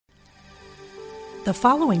The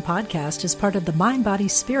following podcast is part of the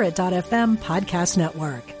MindBodySpirit.fm podcast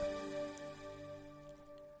network.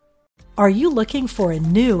 Are you looking for a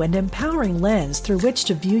new and empowering lens through which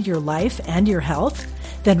to view your life and your health?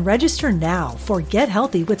 Then register now for Get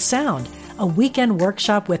Healthy with Sound, a weekend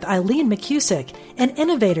workshop with Eileen McCusick, an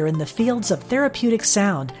innovator in the fields of therapeutic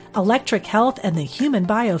sound, electric health, and the human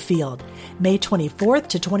biofield. May 24th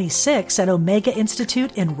to 26th at Omega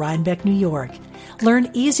Institute in Rhinebeck, New York.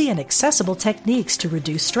 Learn easy and accessible techniques to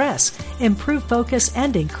reduce stress, improve focus,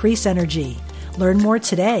 and increase energy. Learn more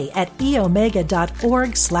today at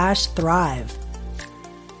eomega.org/thrive.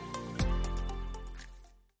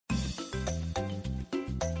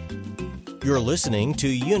 You're listening to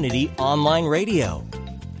Unity Online Radio,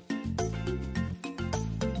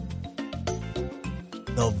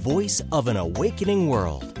 the voice of an awakening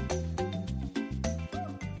world.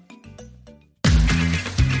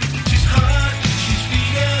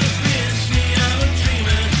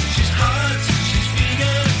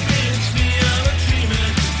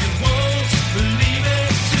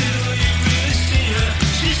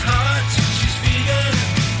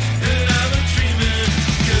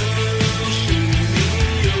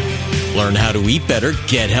 Learn how to eat better,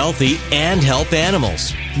 get healthy, and help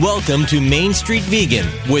animals. Welcome to Main Street Vegan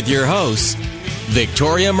with your host,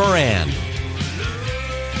 Victoria Moran.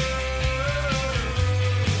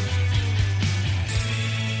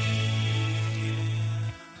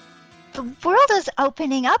 The world is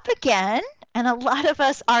opening up again, and a lot of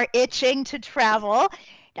us are itching to travel.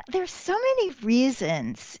 Now, there's so many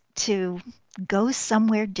reasons to go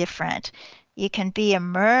somewhere different. You can be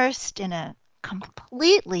immersed in a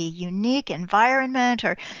completely unique environment,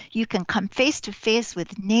 or you can come face to face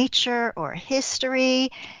with nature or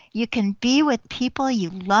history. You can be with people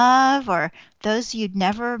you love or those you'd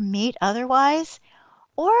never meet otherwise,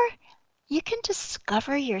 or you can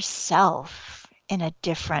discover yourself in a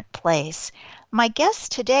different place. My guests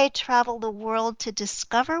today travel the world to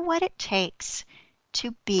discover what it takes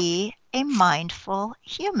to be a mindful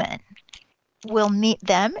human. We'll meet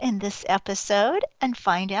them in this episode and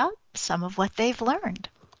find out some of what they've learned.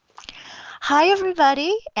 Hi,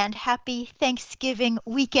 everybody, and happy Thanksgiving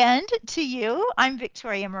weekend to you. I'm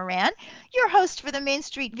Victoria Moran, your host for the Main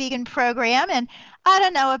Street Vegan program, and I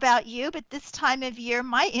don't know about you, but this time of year,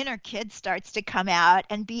 my inner kid starts to come out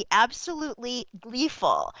and be absolutely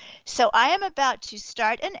gleeful. So I am about to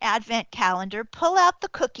start an advent calendar, pull out the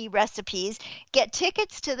cookie recipes, get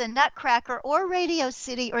tickets to the Nutcracker or Radio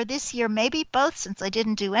City, or this year, maybe both since I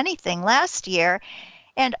didn't do anything last year.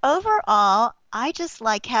 And overall, I just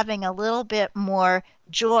like having a little bit more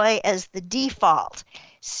joy as the default.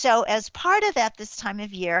 So as part of that this time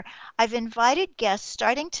of year, I've invited guests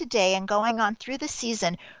starting today and going on through the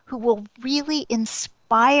season who will really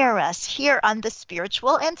inspire us here on the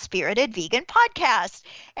Spiritual and Spirited Vegan podcast.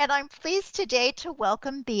 And I'm pleased today to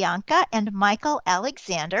welcome Bianca and Michael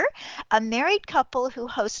Alexander, a married couple who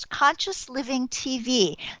host Conscious Living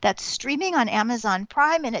TV that's streaming on Amazon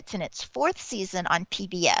Prime, and it's in its 4th season on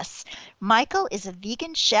PBS. Michael is a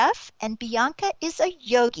vegan chef and Bianca is a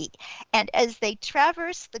yogi. And as they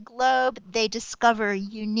traverse the globe, they discover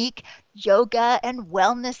unique yoga and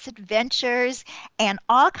wellness adventures and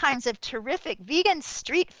all kinds of terrific vegan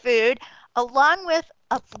street food, along with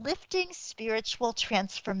uplifting spiritual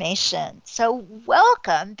transformation. So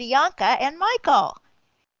welcome, Bianca and Michael.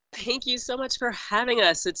 Thank you so much for having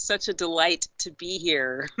us. It's such a delight to be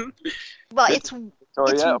here. Well,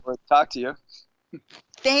 Victoria, we'll talk to you.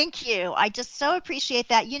 Thank you. I just so appreciate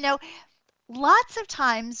that. You know, lots of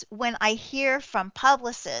times when I hear from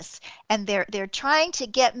publicists and they're trying to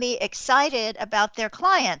get me excited about their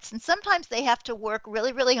clients, and sometimes they have to work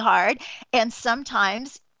really, really hard, and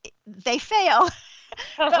sometimes they fail.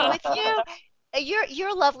 But with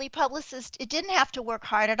your lovely publicist, it didn't have to work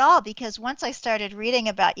hard at all, because once I started reading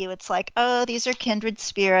about you, it's like, oh, these are kindred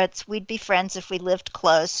spirits. We'd be friends if we lived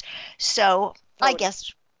close. So I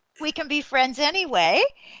guess we can be friends anyway.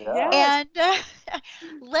 Yeah. And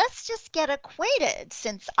let's just get acquainted,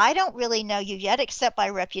 since I don't really know you yet except by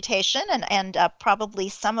reputation, and probably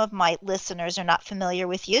some of my listeners are not familiar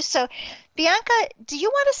with you. So Bianca, do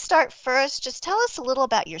you want to start first? Just tell us a little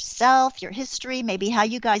about yourself, your history, maybe how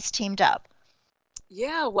you guys teamed up.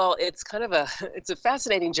 Yeah, well, it's a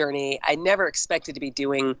fascinating journey. I never expected to be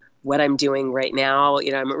doing what I'm doing right now.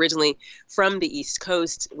 You know, I'm originally from the East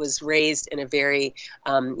Coast, was raised in a very,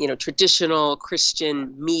 traditional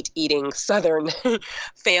Christian meat-eating Southern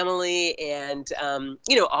family, and,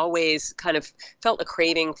 always kind of felt a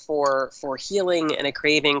craving for healing and a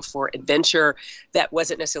craving for adventure that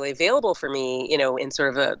wasn't necessarily available for me, in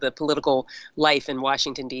sort of the political life in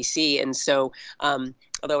Washington, D.C. And so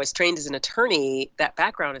although I was trained as an attorney, that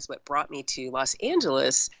background is what brought me to Los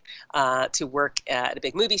Angeles to work at a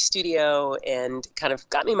big movie studio and kind of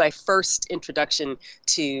got me my first introduction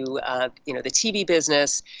to the TV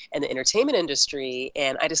business and the entertainment industry.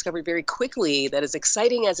 And I discovered very quickly that as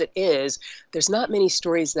exciting as it is, there's not many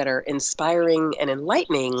stories that are inspiring and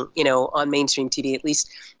enlightening, on mainstream TV, at least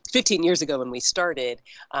 15 years ago when we started.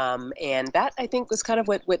 And that, I think, was kind of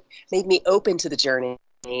what made me open to the journey.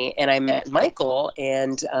 And I met Michael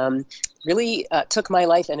and really took my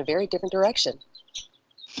life in a very different direction.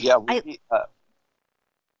 Yeah.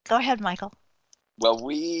 Go ahead, Michael. Well,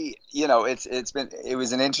 it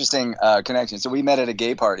was an interesting connection. So we met at a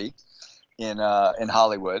gay party in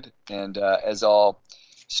Hollywood, and as all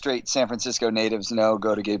straight San Francisco natives know,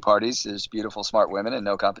 go to gay parties. There's beautiful, smart women and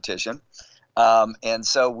no competition. And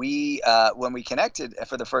so when we connected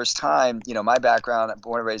for the first time, my background,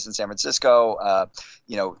 born and raised in San Francisco,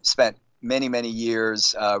 spent many, many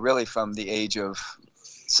years, really from the age of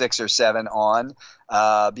 6 or 7 on,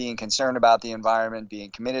 being concerned about the environment,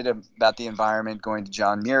 being committed about the environment, going to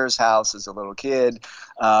John Muir's house as a little kid,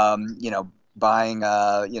 buying,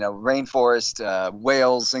 rainforest,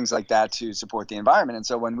 whales, things like that to support the environment. And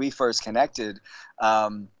so when we first connected,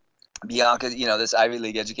 Bianca, this Ivy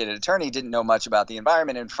League educated attorney, didn't know much about the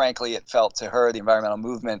environment. And frankly, it felt to her, the environmental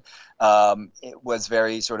movement, it was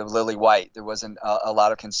very sort of lily white. There wasn't a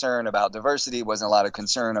lot of concern about diversity, wasn't a lot of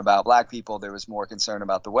concern about black people. There was more concern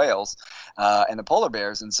about the whales and the polar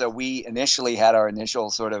bears. And so we initially had our initial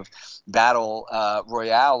sort of battle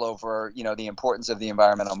royale over, the importance of the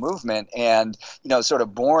environmental movement. And, sort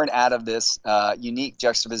of born out of this unique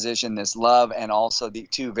juxtaposition, this love, and also the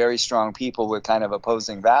two very strong people with kind of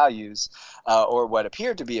opposing values, or what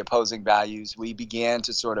appeared to be opposing values, we began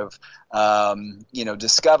to sort of,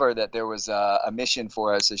 discover that there was a mission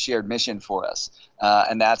for us, a shared mission for us.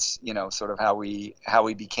 And that's, sort of how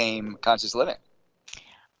we became Conscious Living.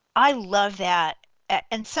 I love that.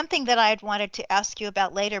 And something that I had wanted to ask you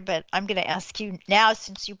about later, but I'm going to ask you now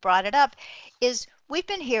since you brought it up, is we've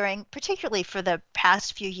been hearing, particularly for the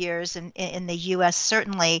past few years in the U.S.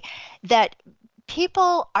 certainly, that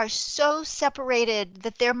people are so separated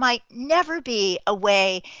that there might never be a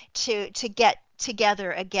way to get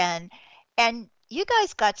together again. And you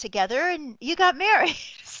guys got together and you got married.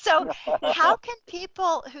 So how can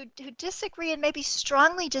people who disagree and maybe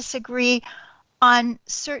strongly disagree on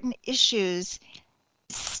certain issues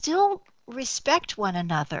still respect one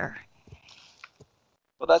another?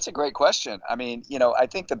 Well, that's a great question. I mean, I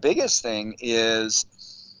think the biggest thing is,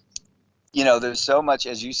 there's so much,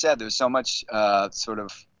 as you said, there's so much sort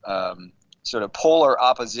of polar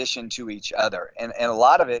opposition to each other. And a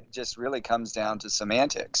lot of it just really comes down to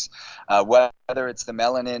semantics, whether it's the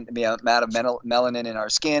amount of melanin in our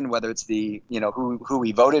skin, whether it's the, who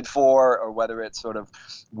we voted for, or whether it's sort of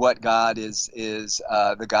what God is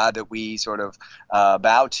the God that we sort of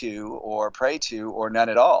bow to or pray to, or none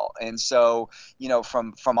at all. And so,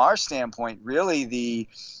 from our standpoint, really the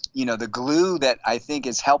glue that I think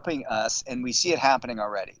is helping us, and we see it happening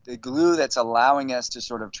already, the glue that's allowing us to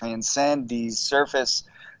sort of transcend these surface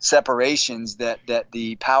separations that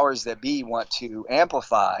the powers that be want to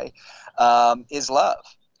amplify, is love.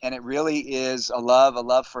 And it really is a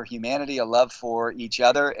love for humanity, a love for each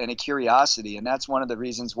other, and a curiosity. And that's one of the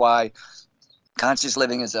reasons why Conscious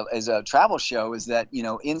Living is a travel show, is that,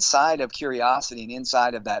 inside of curiosity and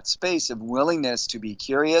inside of that space of willingness to be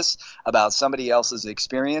curious about somebody else's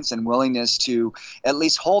experience, and willingness to at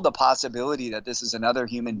least hold the possibility that this is another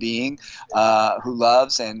human being who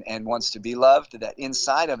loves and wants to be loved, that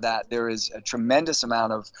inside of that there is a tremendous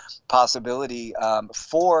amount of possibility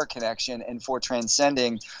for connection and for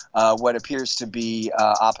transcending what appears to be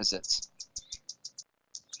opposites.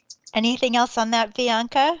 Anything else on that,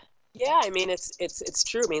 Bianca? Yeah, I mean, it's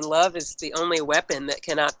true. I mean, love is the only weapon that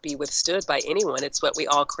cannot be withstood by anyone. It's what we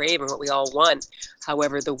all crave and what we all want.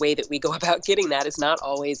 However, the way that we go about getting that is not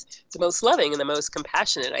always the most loving and the most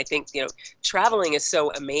compassionate. I think, traveling is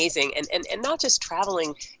so amazing, and not just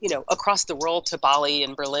traveling, across the world to Bali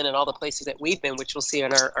and Berlin and all the places that we've been, which we'll see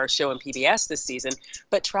on our show on PBS this season,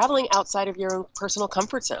 but traveling outside of your own personal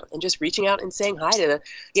comfort zone and just reaching out and saying hi to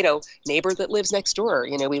the, neighbor that lives next door.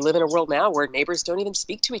 We live in a world now where neighbors don't even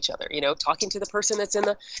speak to each other. Talking to the person that's in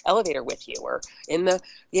the elevator with you, or in the,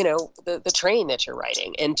 the train that you're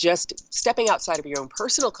riding, and just stepping outside of your own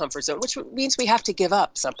personal comfort zone, which means we have to give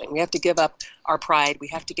up something. We have to give up our pride. We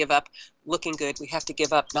have to give up looking good. We have to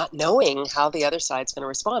give up not knowing how the other side's going to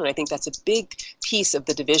respond. And I think that's a big piece of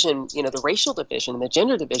the division, the racial division, the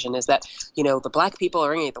gender division, is that, the black people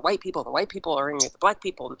are angry at the white people are angry at the black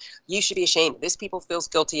people, and you should be ashamed. This people feels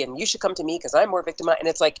guilty and you should come to me because I'm more victimized. And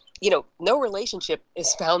it's like, no relationship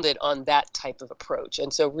is founded on that type of approach.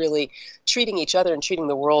 And so really treating each other and treating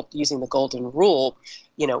the world using the golden rule,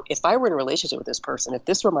 if I were in a relationship with this person, if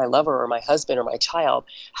this were my lover or my husband or my child,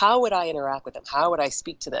 how would I interact with them? How would I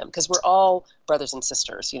speak to them? Because we're all brothers and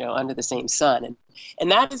sisters, under the same sun.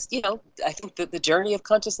 And that is, I think the journey of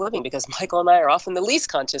conscious living, because Michael and I are often the least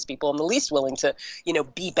conscious people and the least willing to,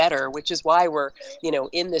 be better, which is why we're,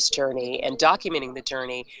 in this journey and documenting the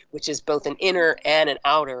journey, which is both an inner and an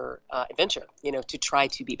outer adventure, to try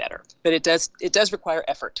to be better. But it does require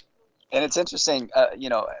effort. And it's interesting,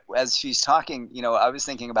 as she's talking, I was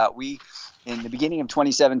thinking about in the beginning of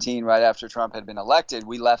 2017, right after Trump had been elected,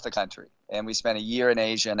 we left the country and we spent a year in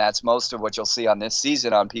Asia. And that's most of what you'll see on this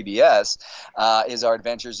season on PBS is our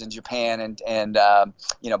adventures in Japan and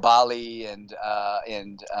Bali and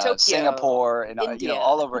Tokyo, Singapore and, India.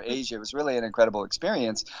 All over Asia. It was really an incredible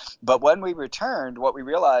experience. But when we returned, what we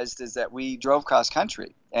realized is that we drove cross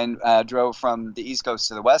country and drove from the East Coast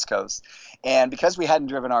to the West Coast. And because we hadn't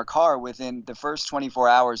driven our car, within the first 24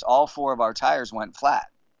 hours, all 4 of our tires went flat.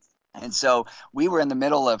 And so we were in the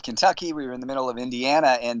middle of Kentucky, we were in the middle of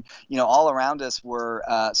Indiana, and, all around us were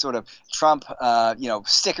sort of Trump,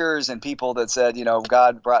 stickers and people that said,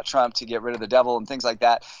 God brought Trump to get rid of the devil and things like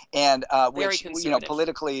that. And which,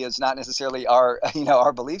 politically is not necessarily our,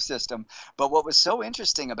 our belief system. But what was so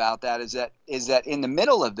interesting about that is that in the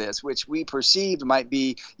middle of this, which we perceived might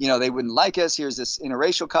be, they wouldn't like us. Here's this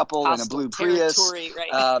interracial couple in a blue Prius.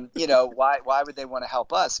 Right? Why would they want to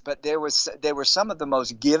help us? But there were some of the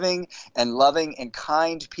most giving and loving and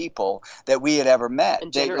kind people that we had ever met.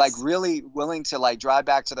 They really willing to drive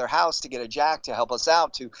back to their house to get a jack to help us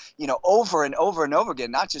out, to over and over and over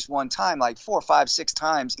again, not just one time, like 4, 5, 6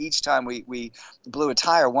 times each time we blew a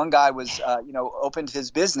tire. One guy was opened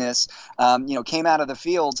his business, came out of the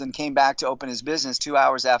fields and came back to open his business 2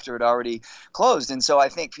 hours after it already closed. And so I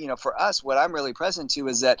think for us, what I'm really present to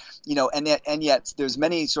is that and yet there's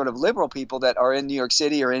many sort of liberal people that are in New York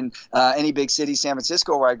City or in any big city, San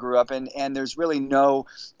Francisco, where I grew up, and there's really no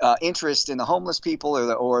interest in the homeless people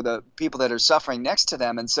or the people that are suffering next to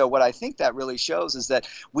them. And so what I think that really shows is that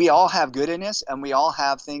we all have good in us and we all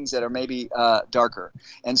have things that are maybe darker.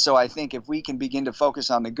 And so I think if we can begin to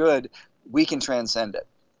focus on the good, we can transcend it.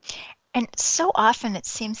 And so often it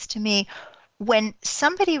seems to me, when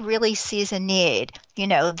somebody really sees a need,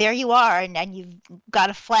 there you are and you've got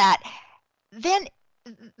a flat, then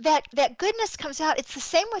that goodness comes out. It's the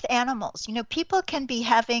same with animals. People can be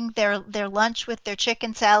having their lunch with their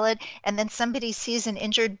chicken salad, and then somebody sees an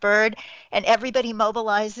injured bird and everybody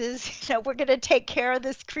mobilizes, we're going to take care of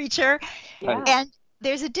this creature. Yeah. And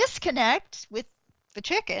there's a disconnect with the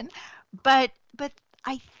chicken, but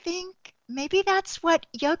I think maybe that's what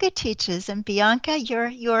yoga teaches. And Bianca,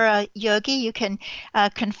 you're a yogi. You can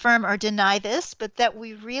confirm or deny this, but that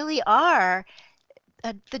we really are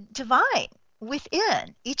the divine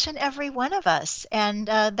within each and every one of us, and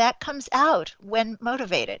that comes out when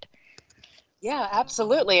motivated. Yeah,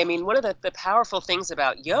 absolutely. I mean, one of the powerful things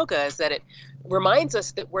about yoga is that it reminds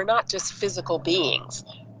us that we're not just physical beings.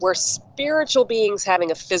 We're spiritual beings having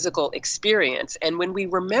a physical experience. And when we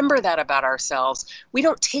remember that about ourselves, we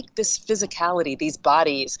don't take this physicality, these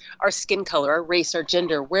bodies, our skin color, our race, our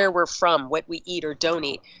gender, where we're from, what we eat or don't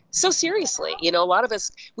eat, so seriously. A lot of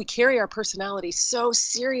us, we carry our personality so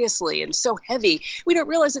seriously and so heavy. We don't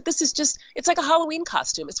realize that this is it's like a Halloween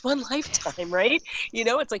costume. It's one lifetime, right?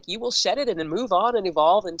 It's like you will shed it and then move on and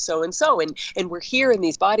evolve and so and so. And we're here in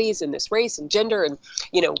these bodies and this race and gender and,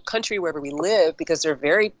 country, wherever we live, because they're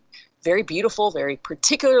very, very beautiful, very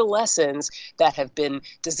particular lessons that have been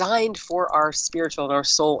designed for our spiritual and our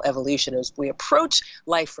soul evolution. As we approach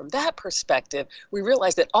life from that perspective, we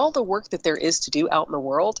realize that all the work that there is to do out in the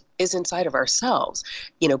world is inside of ourselves.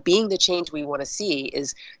 Being the change we want to see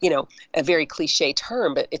is, a very cliche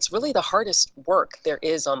term, but it's really the hardest work there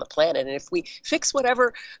is on the planet. And if we fix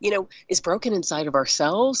whatever, is broken inside of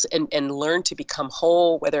ourselves and learn to become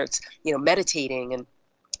whole, whether it's, meditating and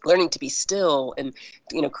learning to be still and,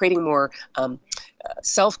 creating more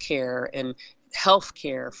self-care and health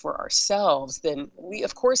care for ourselves, then we,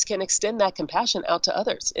 of course, can extend that compassion out to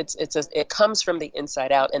others. It comes from the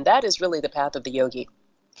inside out. And that is really the path of the yogi.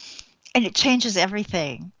 And it changes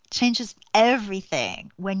everything. Changes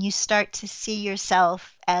everything when you start to see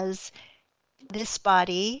yourself as this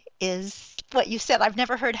body is what you said. I've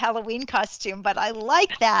never heard Halloween costume, but I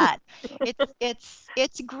like that.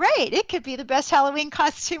 It's great. It could be the best Halloween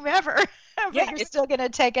costume ever, but Yeah, you're still going to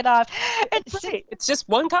take it off. And right. It's just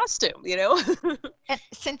one costume, you know? and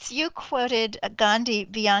since you quoted Gandhi,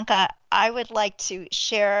 Bianca, I would like to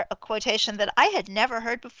share a quotation that I had never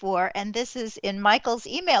heard before, and this is in Michael's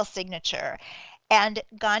email signature. And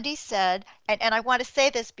Gandhi said, and I want to say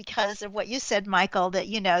this because of what you said, Michael, that,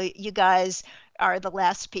 you guys are the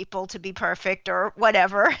last people to be perfect or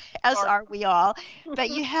whatever, as are we all. But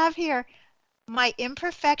you have here, my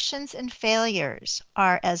imperfections and failures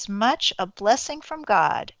are as much a blessing from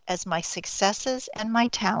God as my successes and my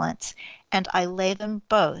talents, and I lay them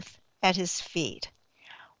both at his feet.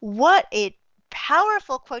 What a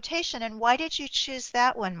powerful quotation. And why did you choose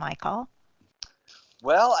that one, Michael?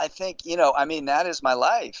 Well, I think, that is my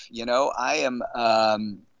life. I am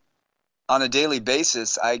on a daily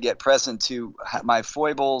basis, I get present to my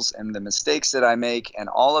foibles and the mistakes that I make and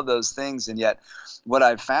all of those things. And yet what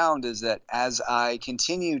I've found is that as I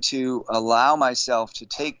continue to allow myself to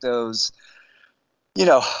take those,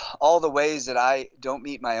 all the ways that I don't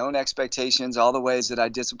meet my own expectations, all the ways that I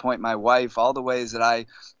disappoint my wife, all the ways that I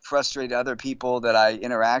frustrate other people that I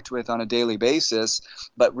interact with on a daily basis,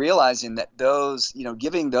 but realizing that those,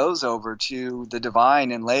 giving those over to the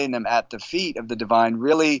divine and laying them at the feet of the divine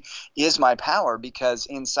really is my power, because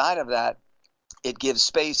inside of that, it gives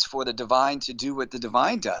space for the divine to do what the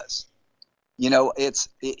divine does. It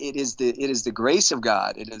is the grace of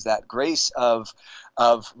God. It is that grace of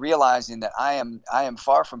realizing that I am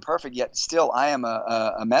far from perfect, yet still I am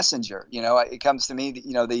a messenger. It comes to me,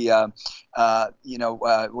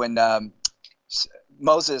 when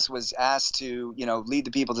Moses was asked to lead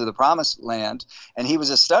the people to the promised land, and he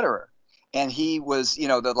was a stutterer. And he was,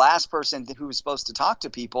 the last person who was supposed to talk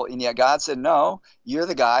to people, and yet God said, "No, you're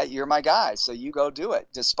the guy. You're my guy. So you go do it,"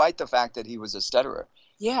 despite the fact that he was a stutterer.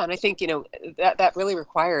 Yeah, and I think, that really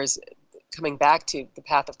requires coming back to the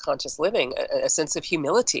path of conscious living, a sense of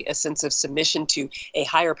humility, a sense of submission to a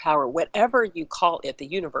higher power, whatever you call it, the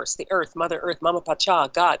universe, the earth, Mother Earth, Mama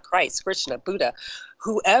Pacha, God, Christ, Krishna, Buddha,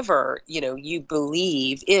 whoever, you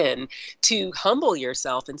believe in, to humble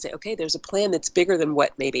yourself and say, okay, there's a plan that's bigger than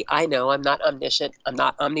what maybe I know. I'm not omniscient. I'm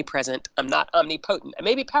not omnipresent. I'm not omnipotent. I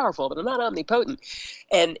may be powerful, but I'm not omnipotent.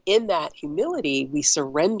 And in that humility, we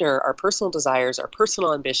surrender our personal desires, our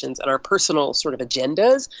personal ambitions, and our personal sort of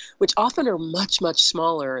agendas, which often are much, much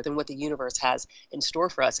smaller than what the universe has in store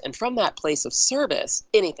for us. And from that place of service,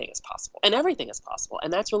 anything is possible and everything is possible.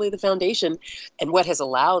 And that's really the foundation and what has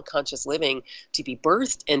allowed conscious living to be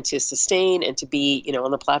birthed and to sustain and to be,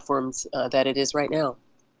 on the platforms that it is right now.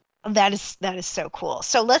 That is so cool.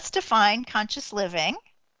 So let's define conscious living.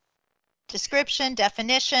 Description,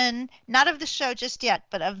 definition, not of the show just yet,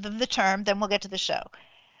 but of the term, then we'll get to the show.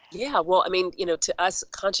 Yeah, well, to us,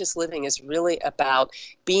 conscious living is really about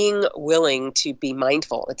being willing to be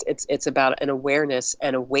mindful. It's about an awareness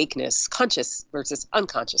and awakeness, conscious versus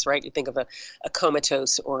unconscious, right? You think of a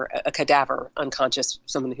comatose or a cadaver, unconscious,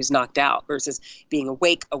 someone who's knocked out, versus being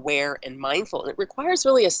awake, aware, and mindful. And it requires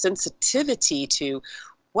really a sensitivity to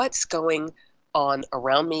what's going on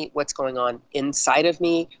around me, what's going on inside of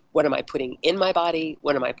me, what am I putting in my body,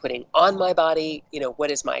 what am I putting on my body,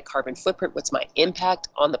 what is my carbon footprint, what's my impact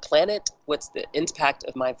on the planet, what's the impact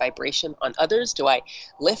of my vibration on others, do I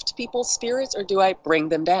lift people's spirits or do I bring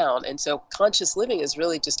them down? And so conscious living is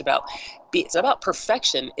really just about, it's not about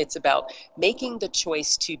perfection, it's about making the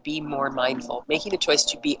choice to be more mindful, making the choice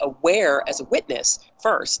to be aware as a witness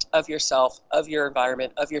first of yourself, of your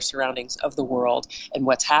environment, of your surroundings, of the world and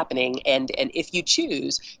what's happening. And if you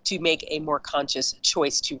choose to make a more conscious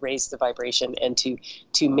choice to raise the vibration and to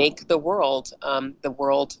make the world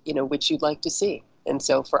which you'd like to see. And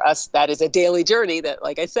so for us, that is a daily journey that,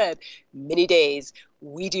 like I said, many days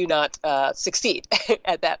we do not succeed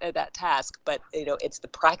at that task. But it's the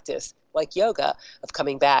practice, like yoga, of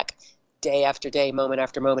coming back day after day, moment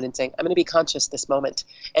after moment, and saying, I'm going to be conscious this moment.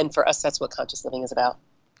 And for us, that's what conscious living is about.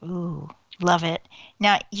 Ooh, love it.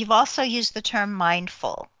 Now, you've also used the term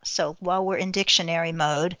mindful. So while we're in dictionary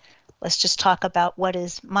mode, let's just talk about what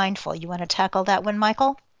is mindful. You want to tackle that one,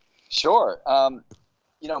 Michael? Sure.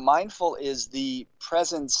 Mindful is the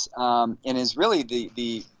presence and is really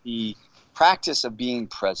the practice of being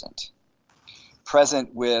present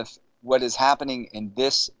with what is happening in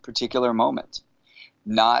this particular moment,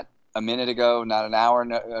 not a minute ago, not an hour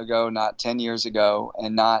ago, not 10 years ago,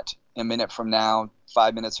 and not a minute from now,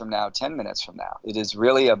 5 minutes from now, 10 minutes from now. It is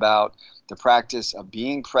really about the practice of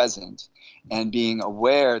being present and being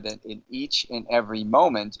aware that in each and every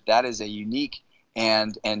moment, that is a unique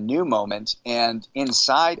and new moment. And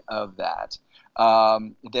inside of that,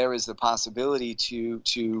 there is the possibility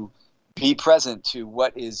to be present to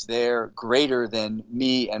what is there greater than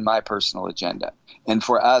me and my personal agenda. And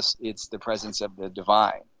for us, it's the presence of the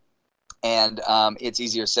divine. And it's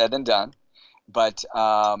easier said than done, but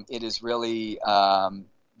it is really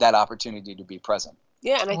that opportunity to be present.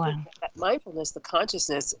 Yeah, and I think that mindfulness, the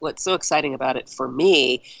consciousness, what's so exciting about it for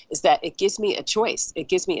me is that it gives me a choice. It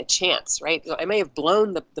gives me a chance, right? So I may have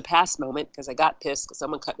blown the past moment because I got pissed because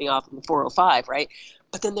someone cut me off in the 405, right?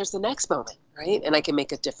 But then there's the next moment, right? And I can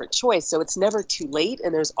make a different choice. So it's never too late,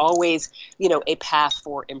 and there's always, a path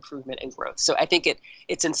for improvement and growth. So I think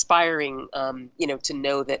it's inspiring, to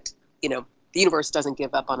know that, the universe doesn't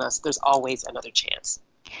give up on us. There's always another chance.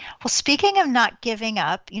 Well, speaking of not giving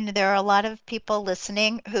up, there are a lot of people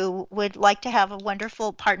listening who would like to have a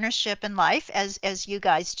wonderful partnership in life, as you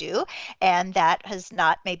guys do, and that has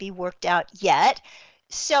not maybe worked out yet.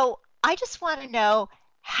 So I just want to know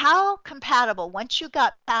how compatible, once you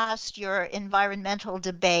got past your environmental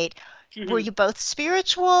debate, were you both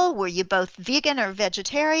spiritual? Were you both vegan or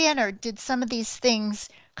vegetarian? Or did some of these things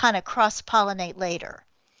kind of cross-pollinate later?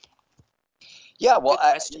 Yeah, well,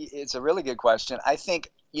 it's a really good question. I think,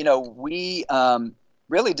 we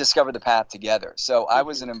really discovered the path together. So I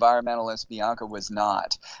was an environmentalist, Bianca was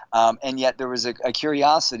not. And yet there was a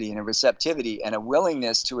curiosity and a receptivity and a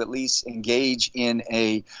willingness to at least engage in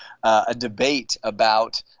a debate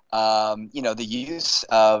about the use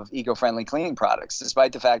of eco-friendly cleaning products,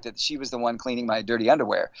 despite the fact that she was the one cleaning my dirty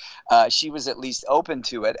underwear. She was at least open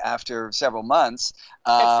to it after several months.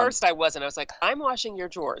 At first I wasn't. I was like, I'm washing your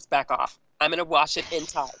drawers. Back off. I'm going to wash it in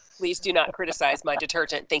Tide. Please do not criticize my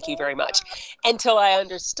detergent. Thank you very much. Until I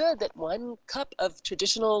understood that 1 cup of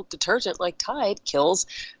traditional detergent like Tide kills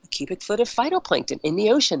a cubic foot of phytoplankton in the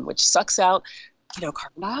ocean, which sucks out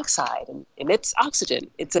carbon dioxide and emits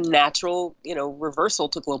oxygen. It's a natural, reversal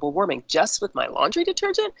to global warming just with my laundry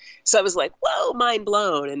detergent. So I was like, whoa, mind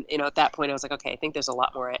blown. And, at that point I was like, okay, I think there's a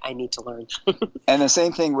lot more I need to learn. And the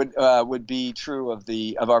same thing would be true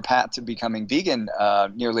of our path to becoming vegan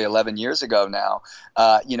nearly 11 years ago now.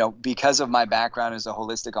 Because of my background as a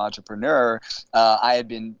holistic entrepreneur, I had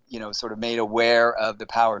been, sort of made aware of the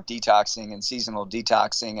power of detoxing and seasonal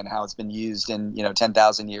detoxing and how it's been used in,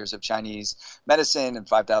 10,000 years of Chinese medicine and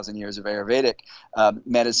 5,000 years of Ayurvedic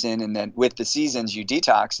medicine, and then with the seasons you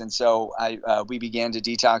detox. And so we began to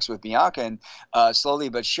detox with Bianca, and slowly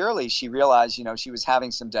but surely she realized, she was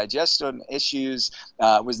having some digestion issues,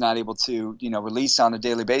 was not able to, release on a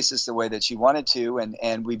daily basis the way that she wanted to,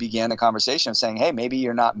 and we began a conversation of saying, hey, maybe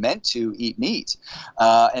you're not meant to eat meat.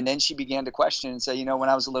 And then she began to question and say, when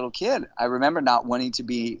I was a little kid, I remember not wanting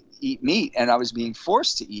to eat meat, and I was being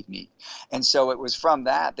forced to eat meat. And so it was from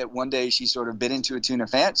that one day she sort of bit into a tuna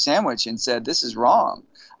sandwich and said, this is wrong.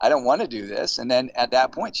 I don't want to do this. And then at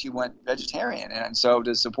that point she went vegetarian. And so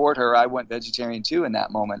to support her, I went vegetarian too in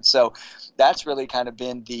that moment. So that's really kind of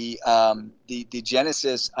been the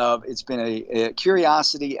genesis of, it's been a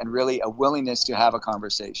curiosity and really a willingness to have a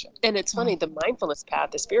conversation. And it's funny, the mindfulness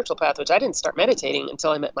path, the spiritual path, which I didn't start meditating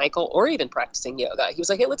until I met Michael or even practicing yoga. He was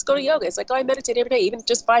like, hey, let's go to yoga. It's like, oh, I meditate every day, even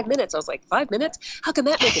just 5 minutes. I was like, 5 minutes? How can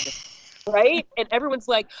that make a difference? Right? And everyone's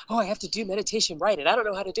like, oh, I have to do meditation right, and I don't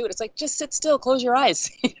know how to do it. It's like, just sit still, close your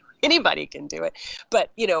eyes. Anybody can do it.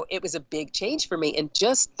 But, it was a big change for me. And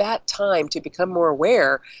just that time to become more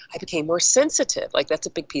aware, I became more sensitive. Like, that's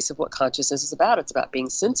a big piece of what consciousness is about. It's about being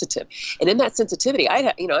sensitive. And in that sensitivity, I'm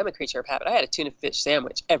a creature of habit. I had a tuna fish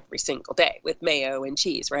sandwich every single day with mayo and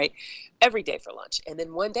cheese, right? Every day for lunch. And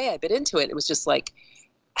then one day I bit into it. It was just like,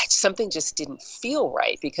 something just didn't feel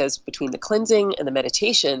right, because between the cleansing and the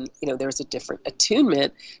meditation, there was a different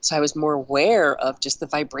attunement. So I was more aware of just the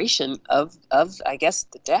vibration of I guess,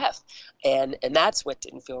 the death. And that's what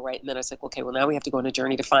didn't feel right. And then I was like, okay, well, now we have to go on a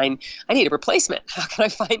journey to I need a replacement. How can I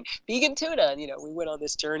find vegan tuna? And, we went on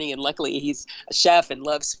this journey, and luckily he's a chef and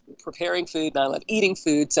loves preparing food, and I love eating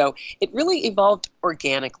food. So it really evolved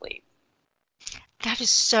organically. That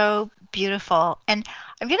is so beautiful. And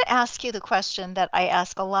I'm going to ask you the question that I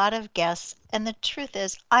ask a lot of guests. And the truth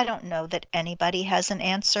is, I don't know that anybody has an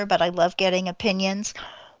answer, but I love getting opinions.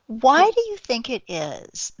 Why do you think it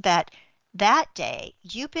is that day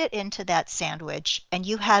you bit into that sandwich and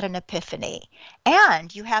you had an epiphany,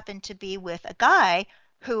 and you happened to be with a guy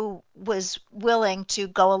who was willing to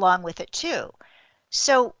go along with it too?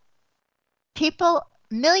 So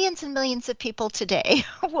millions and millions of people today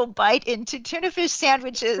will bite into tuna fish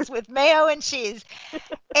sandwiches with mayo and cheese.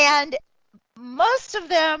 And most of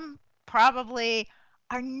them probably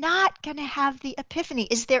are not going to have the epiphany.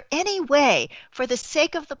 Is there any way, for the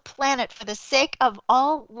sake of the planet, for the sake of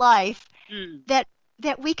all life, that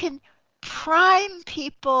we can prime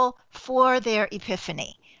people for their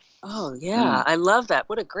epiphany? Oh, yeah. I love that.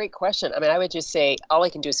 What a great question. I mean, I would just say all I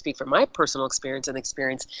can do is speak from my personal experience and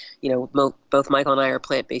experience. Both Michael and I are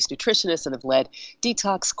plant-based nutritionists and have led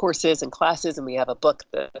detox courses and classes. And we have a book,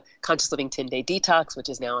 The Conscious Living 10-Day Detox, which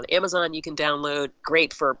is now on Amazon. You can download.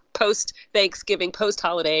 Great for post-Thanksgiving,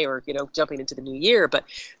 post-holiday, or, jumping into the new year. But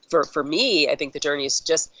for me, I think the journey is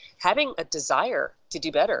just having a desire to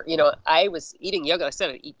do better. I was eating yogurt. Like I said,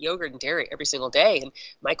 I eat yogurt and dairy every single day. And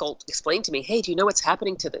Michael explained to me, hey, do you know what's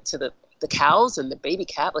happening to the cows and the baby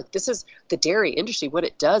cat? Like, this is the dairy industry. What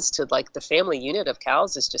it does to like the family unit of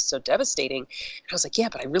cows is just so devastating. And I was like, yeah,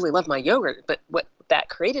 but I really love my yogurt. But what that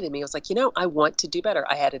created in me was like, I want to do better.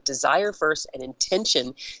 I had a desire first, an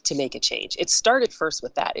intention to make a change. It started first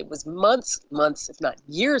with that. It was months, if not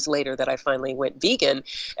years later, that I finally went vegan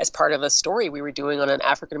as part of a story we were doing on an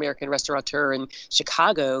African-American restaurateur in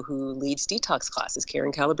Chicago who leads detox classes,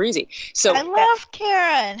 Karen Calabrese. So I love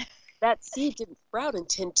Karen. That seed didn't sprout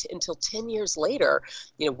until 10 years later,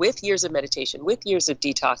 with years of meditation, with years of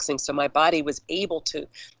detoxing. So my body was able to,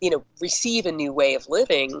 receive a new way of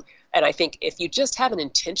living. And I think if you just have an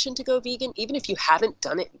intention to go vegan, even if you haven't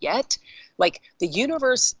done it yet, like the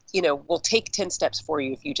universe, will take 10 steps for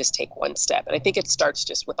you if you just take one step. And I think it starts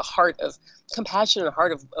just with a heart of compassion and a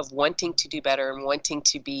heart of wanting to do better and wanting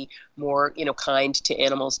to be more, kind to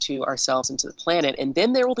animals, to ourselves, and to the planet. And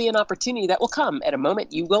then there will be an opportunity that will come at a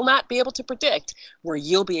moment you will not be able to predict, where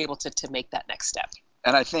you'll be able to make that next step.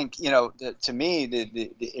 And I think, to me,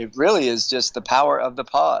 it really is just the power of the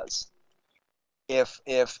pause. If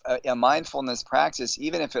a mindfulness practice,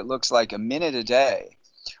 even if it looks like a minute a day,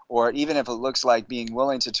 or even if it looks like being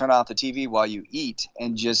willing to turn off the TV while you eat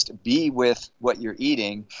and just be with what you're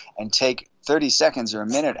eating and take 30 seconds or a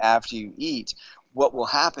minute after you eat, what will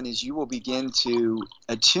happen is you will begin to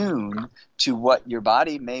attune to what your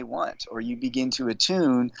body may want, or you begin to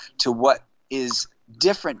attune to what is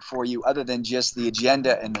different for you other than just the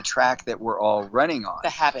agenda and the track that we're all running on. The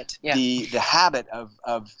habit, yeah. The habit of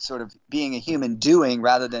sort of being a human doing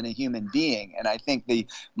rather than a human being. And I think the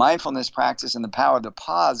mindfulness practice and the power of the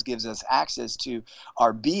pause gives us access to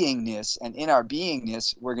our beingness. And in our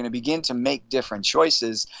beingness, we're going to begin to make different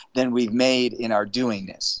choices than we've made in our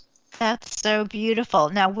doingness. That's so beautiful.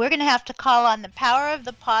 Now we're going to have to call on the power of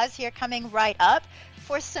the pause here coming right up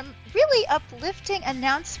for some really uplifting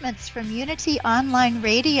announcements from Unity Online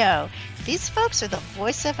Radio. These folks are the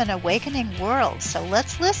voice of an awakening world, so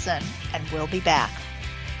let's listen, and we'll be back.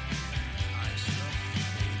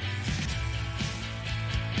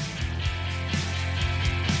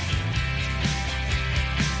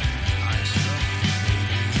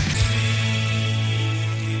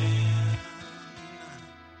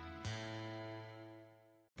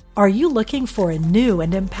 Are you looking for a new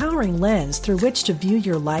and empowering lens through which to view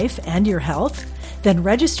your life and your health? Then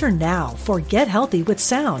register now for Get Healthy with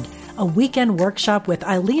Sound, a weekend workshop with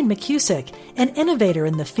Eileen McCusick, an innovator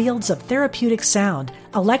in the fields of therapeutic sound,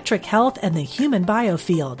 electric health, and the human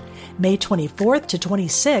biofield. May 24th to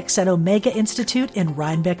 26th at Omega Institute in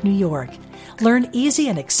Rhinebeck, New York. Learn easy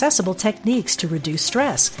and accessible techniques to reduce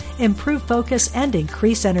stress, improve focus, and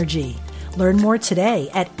increase energy. Learn more today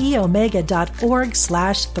at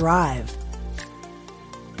eomega.org/thrive.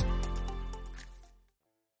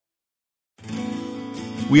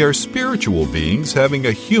 We are spiritual beings having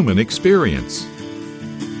a human experience.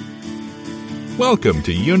 Welcome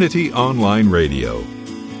to Unity Online Radio,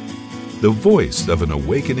 the voice of an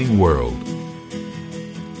awakening world.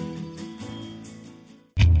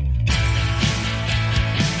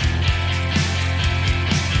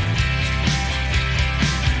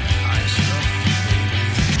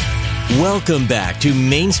 Welcome back to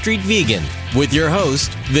Main Street Vegan with your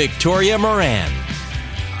host, Victoria Moran.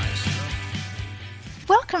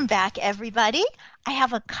 Welcome back, everybody. I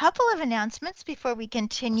have a couple of announcements before we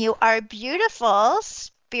continue our beautiful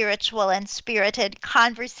spiritual and spirited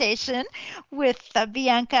conversation with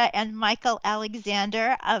Bianca and Michael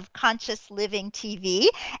Alexander of Conscious Living TV.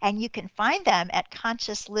 And you can find them at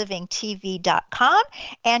consciouslivingtv.com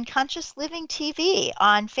and Conscious Living TV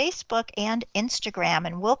on Facebook and Instagram.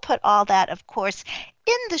 And we'll put all that, of course,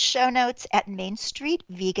 in the show notes at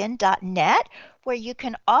mainstreetvegan.net, where you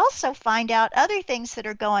can also find out other things that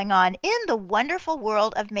are going on in the wonderful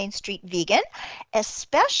world of Main Street Vegan,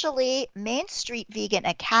 especially Main Street Vegan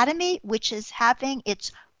Academy, which is having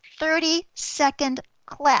its 32nd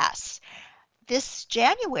class this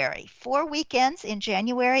January, 4 weekends in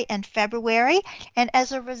January and February. And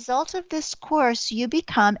as a result of this course, you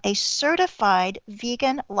become a certified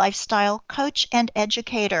vegan lifestyle coach and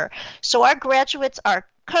educator. So our graduates are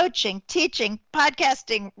coaching, teaching,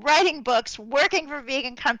 podcasting, writing books, working for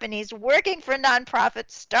vegan companies, working for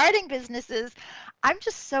nonprofits, starting businesses. I'm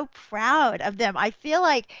just so proud of them. I feel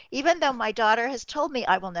like even though my daughter has told me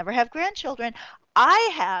I will never have grandchildren,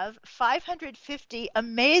 I have 550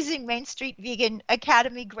 amazing Main Street Vegan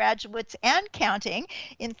Academy graduates and counting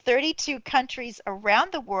in 32 countries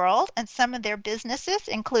around the world. And some of their businesses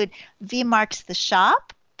include V Marks the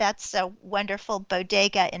Shop. That's a wonderful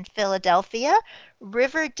bodega in Philadelphia.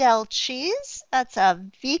 Riverdale Cheese. That's a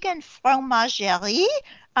vegan fromagerie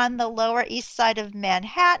on the Lower East Side of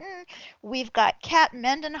Manhattan. We've got Kat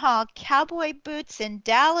Mendenhall Cowboy Boots in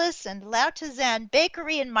Dallas and Lautizan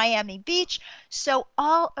Bakery in Miami Beach. So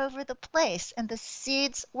all over the place. And the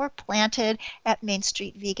seeds were planted at Main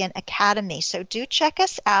Street Vegan Academy. So do check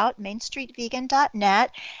us out,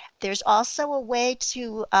 mainstreetvegan.net. There's also a way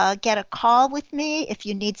to get a call with me if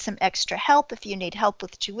you need some extra help, if you need help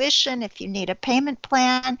with tuition, if you need a payment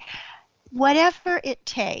plan. Whatever it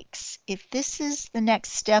takes, if this is the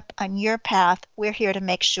next step on your path, we're here to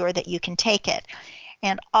make sure that you can take it.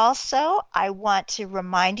 And also, I want to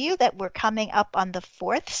remind you that we're coming up on the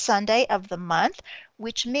 4th Sunday of the month,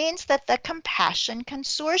 which means that the Compassion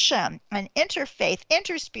Consortium, an interfaith,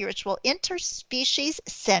 interspiritual, interspecies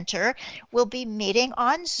center, will be meeting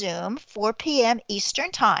on Zoom, 4 p.m. Eastern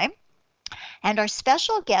Time. And our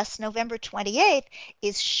special guest, November 28th,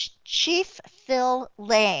 is Chief Phil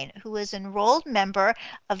Lane, who is an enrolled member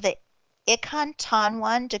of the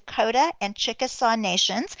Ikan-Tonwan, Dakota, and Chickasaw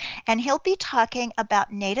Nations, and he'll be talking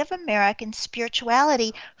about Native American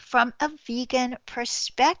spirituality from a vegan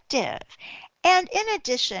perspective. And in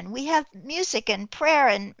addition, we have music and prayer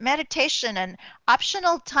and meditation and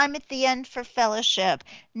optional time at the end for fellowship.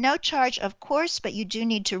 No charge, of course, but you do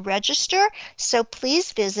need to register. So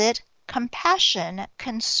please visit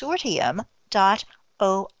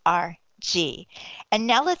compassionconsortium.org. And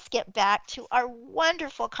now let's get back to our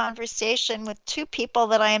wonderful conversation with two people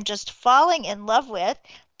that I am just falling in love with,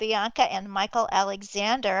 Bianca and Michael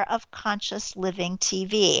Alexander of Conscious Living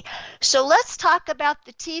TV. So let's talk about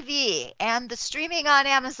the TV and the streaming on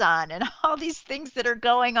Amazon and all these things that are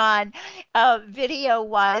going on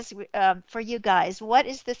video-wise for you guys. What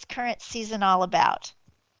is this current season all about?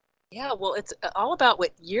 Yeah, well, it's all about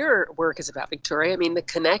what your work is about, Victoria. I mean, the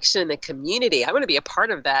connection, the community. I want to be a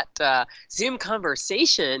part of that Zoom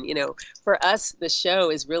conversation. You know, for us, the show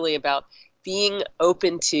is really about being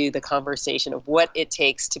open to the conversation of what it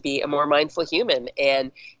takes to be a more mindful human. And,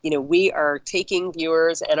 you know, we are taking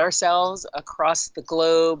viewers and ourselves across the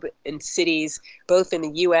globe in cities, both in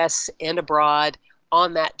the U.S. and abroad,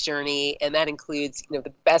 on that journey, and that includes, you know,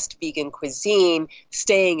 the best vegan cuisine,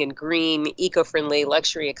 staying in green, eco-friendly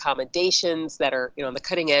luxury accommodations that are, you know, on the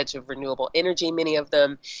cutting edge of renewable energy, many of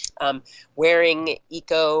them, wearing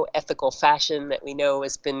eco-ethical fashion that we know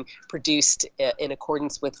has been produced in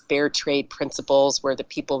accordance with fair trade principles, where the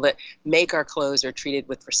people that make our clothes are treated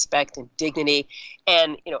with respect and dignity,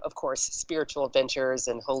 and, you know, of course, spiritual adventures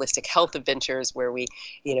and holistic health adventures, where we,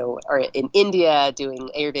 you know, are in India doing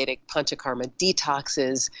Ayurvedic Panchakarma detox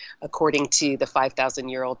according to the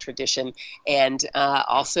 5,000-year-old tradition, and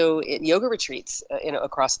also in yoga retreats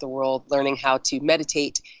across the world, learning how to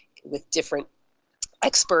meditate with different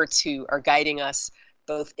experts who are guiding us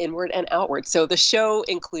both inward and outward. So the show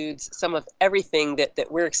includes some of everything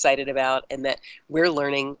that we're excited about and that we're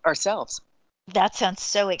learning ourselves. That sounds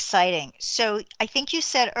so exciting. So I think you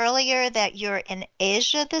said earlier that you're in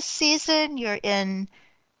Asia this season. You're in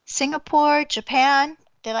Singapore, Japan.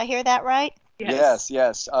 Did I hear that right? Yes.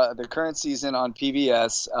 The current season on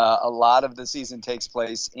PBS, a lot of the season takes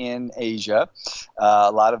place in Asia.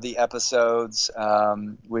 A lot of the episodes,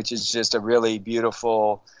 which is just a really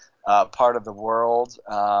beautiful part of the world.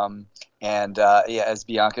 As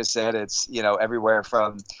Bianca said, it's, you know, everywhere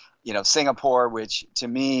from, you know, Singapore, which to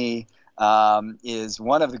me is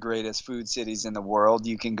one of the greatest food cities in the world.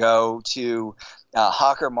 You can go to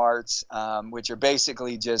hawker marts, which are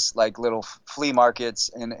basically just like little flea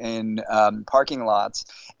markets in parking lots,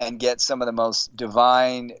 and get some of the most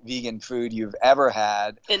divine vegan food you've ever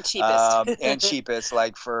had. And cheapest. And cheapest,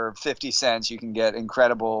 like for 50 cents, you can get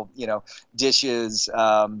incredible, you know, dishes.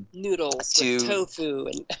 Noodles with tofu.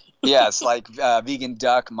 And yes, like vegan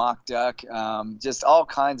duck, mock duck, just all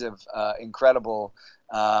kinds of incredible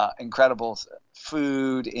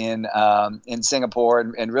food in Singapore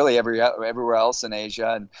and really everywhere else in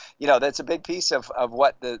Asia. And, you know, that's a big piece of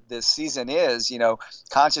what this season is. You know,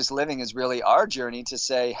 conscious living is really our journey to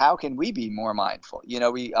say, how can we be more mindful? You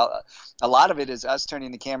know, a lot of it is us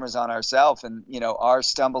turning the cameras on ourselves and, you know, our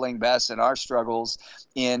stumbling best and our struggles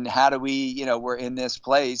in how do we, you know, we're in this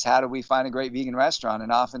place, how do we find a great vegan restaurant?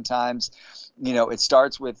 And oftentimes, it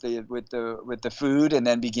starts with the food and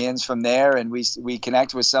then begins from there. And we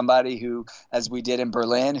connect with somebody who, as we did in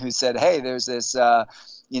Berlin, who said, hey, there's this a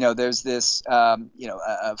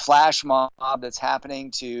flash mob that's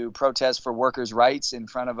happening to protest for workers' rights in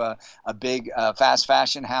front of a big fast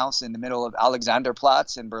fashion house in the middle of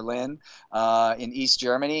Alexanderplatz in Berlin, in East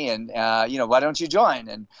Germany. And, why don't you join?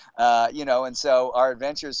 And, and so our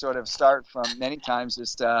adventures sort of start from many times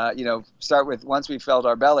just, start with once we filled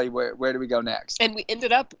our belly, where do we go next? And we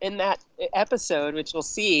ended up in that episode, which we'll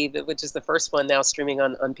see, which is the first one now streaming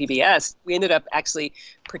on PBS. We ended up actually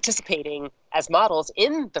participating as models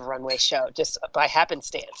in the runway show just by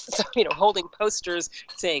happenstance. So, holding posters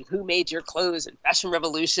saying who made your clothes and Fashion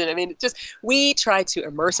Revolution. I mean, we try to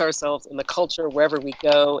immerse ourselves in the culture wherever we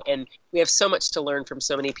go. And we have so much to learn from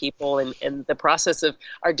so many people. And the process of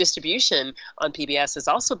our distribution on PBS has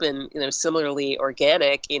also been, similarly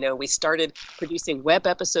organic. We started producing web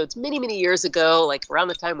episodes many, many years ago, like around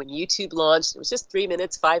the time when YouTube launched. It was just 3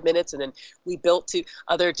 minutes, 5 minutes. And then we built to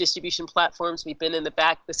other distribution platforms. We've been in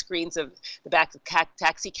the screens of the back of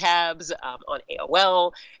taxi cabs on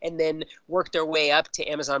AOL, and then worked our way up to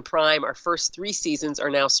Amazon Prime. Our first 3 seasons are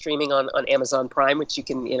now streaming on Amazon Prime, which you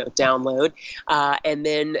can download. And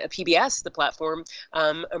then PBS, the platform,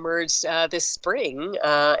 emerged this spring.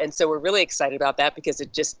 And so we're really excited about that because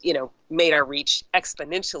it just, made our reach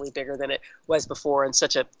exponentially bigger than it was before, and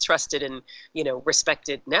such a trusted and,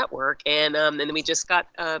 respected network. And then we just got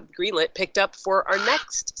greenlit, picked up for our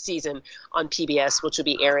next season on PBS, which will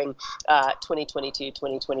be airing 2022,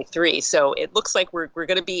 2023. So it looks like we're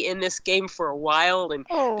going to be in this game for a while, and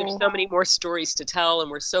there's so many more stories to tell,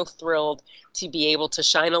 and we're so thrilled to be able to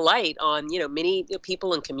shine a light on, many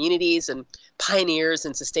people and communities and pioneers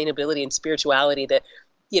in sustainability and spirituality that,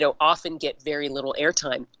 often get very little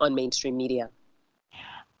airtime on mainstream media.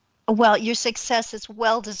 Well, your success is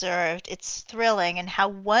well-deserved. It's thrilling, and how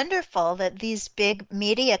wonderful that these big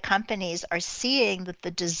media companies are seeing that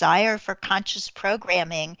the desire for conscious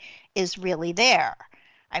programming is really there.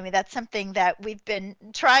 I mean, that's something that we've been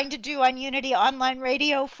trying to do on Unity Online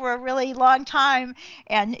Radio for a really long time,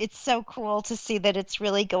 and it's so cool to see that it's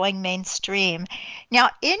really going mainstream. Now,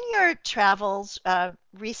 in your travels,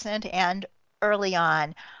 recent and early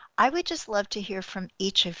on, I would just love to hear from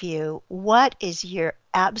each of you. What is your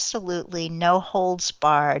absolutely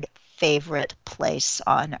no-holds-barred favorite place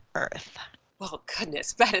on Earth? Well,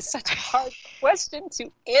 goodness, that is such a hard question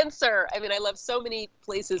to answer. I mean, I love so many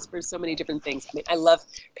places for so many different things. I mean, I love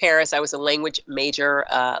Paris. I was a language major,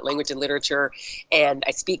 language and literature, and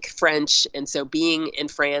I speak French. And so being in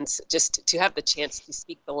France, just to have the chance to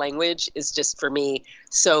speak the language is just, for me,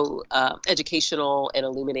 so educational and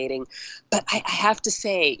illuminating. But I have to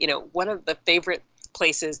say, one of the favorite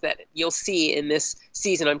places that you'll see in this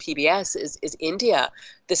season on PBS is India,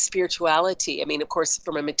 the spirituality. I mean, of course,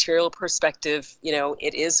 from a material perspective,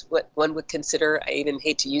 it is what one would consider, I even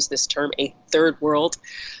hate to use this term, a third world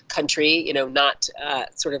country, not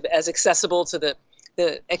sort of as accessible to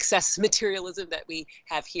the excess materialism that we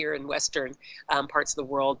have here in Western parts of the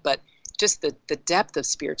world. But just the depth of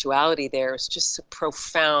spirituality there is just so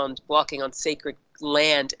profound, walking on sacred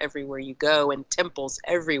land everywhere you go, and temples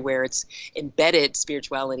everywhere. It's embedded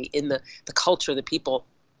spirituality in the culture of the people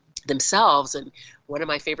themselves. And one of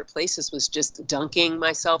my favorite places was just dunking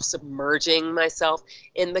myself, submerging myself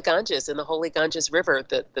in the Ganges, in the holy Ganges River.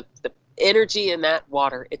 The energy in that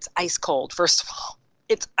water, it's ice cold, first of all.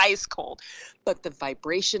 It's ice cold, but the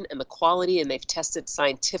vibration and the quality, and they've tested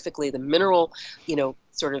scientifically, the mineral,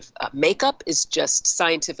 makeup is just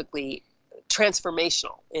scientifically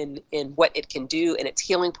transformational in what it can do and its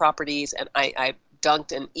healing properties. And I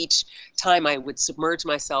dunked, and each time I would submerge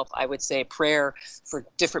myself, I would say a prayer for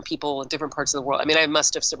different people in different parts of the world. I mean, I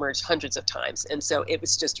must have submerged hundreds of times. And so it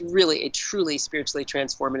was just really a truly spiritually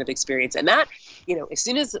transformative experience. And that, as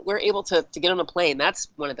soon as we're able to get on a plane, that's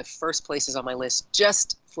one of the first places on my list,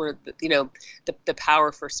 just for the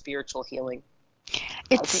power for spiritual healing.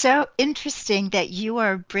 It's so interesting that you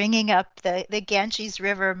are bringing up the Ganges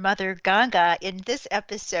River, Mother Ganga, in this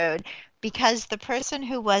episode, because the person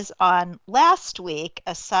who was on last week,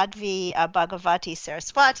 Sadhvi Bhagavati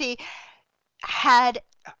Saraswati, had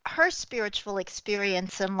her spiritual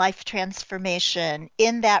experience and life transformation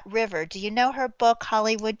in that river. Do you know her book,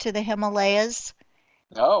 Hollywood to the Himalayas?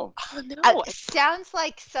 No. Oh, no. Sounds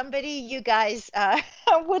like somebody you guys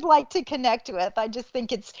would like to connect with. I just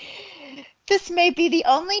think this may be the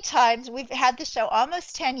only times we've had the show,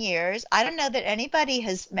 almost 10 years. I don't know that anybody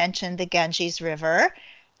has mentioned the Ganges River,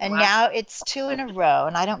 and now it's 2 in a row,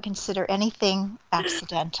 and I don't consider anything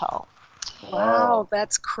accidental. Wow,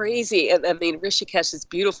 that's crazy. And I mean, Rishikesh is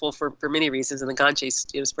beautiful for many reasons, and the Ganges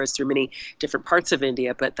spreads through many different parts of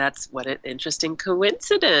India, but that's what an interesting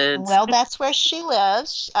coincidence. Well, that's where she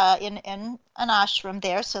lives, in an ashram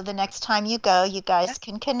there. So the next time you go, you guys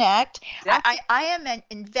can connect. I am an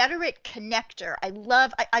inveterate connector.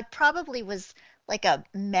 I probably was like a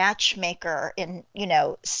matchmaker in,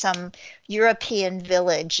 some European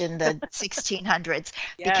village in the 1600s,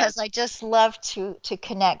 because I just love to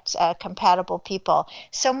connect compatible people.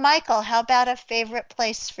 So, Michael, how about a favorite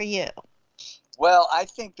place for you? Well, I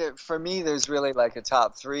think that for me, there's really like a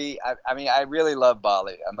top three. I mean, I really love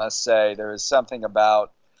Bali. I must say, there is something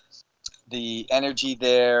about the energy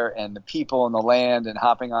there and the people and the land and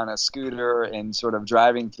hopping on a scooter and sort of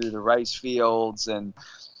driving through the rice fields and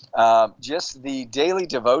just the daily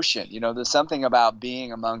devotion. There's something about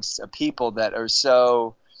being amongst a people that are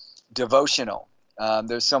so devotional.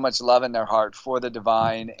 There's so much love in their heart for the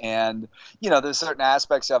divine, and there's certain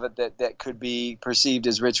aspects of it that could be perceived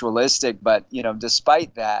as ritualistic, but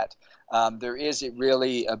despite that, there is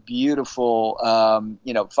really a beautiful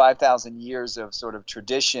 5,000 years of sort of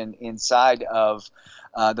tradition inside of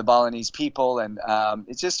the Balinese people, and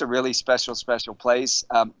it's just a really special place.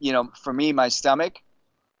 For me, my stomach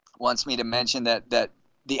wants me to mention that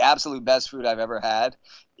the absolute best food I've ever had,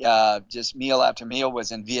 just meal after meal,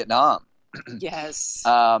 was in Vietnam. Yes.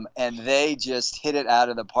 And they just hit it out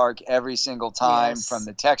of the park every single time, from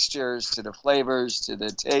the textures to the flavors to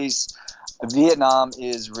the taste. Vietnam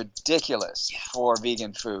is ridiculous for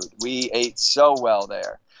vegan food. We ate so well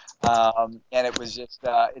there. And it was just,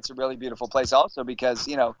 it's a really beautiful place also because,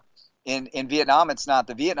 in Vietnam, it's not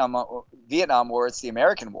the Vietnam War, it's the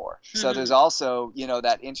American War. So there's also,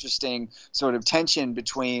 that interesting sort of tension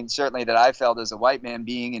between, certainly that I felt as a white man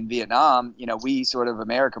being in Vietnam, we sort of,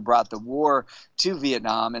 America brought the war to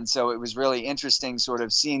Vietnam. And so it was really interesting sort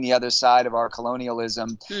of seeing the other side of our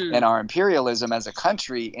colonialism and our imperialism as a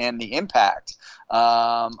country and the impact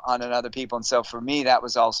on another people. And so for me, that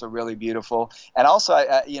was also really beautiful. And also,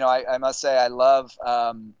 I must say, I love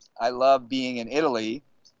being in Italy.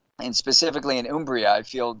 And specifically in Umbria, I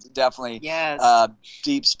feel definitely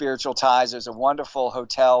deep spiritual ties. There's a wonderful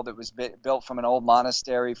hotel that was built from an old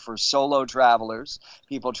monastery for solo travelers,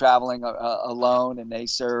 people traveling alone, and they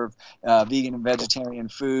serve vegan and vegetarian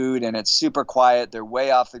food, and it's super quiet. They're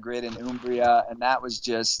way off the grid in Umbria, and that was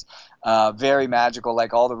just very magical.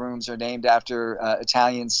 Like, all the rooms are named after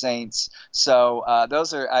Italian saints. So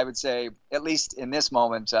those are, I would say, at least in this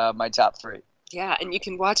moment, my top three. Yeah, and you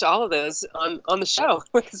can watch all of those on the show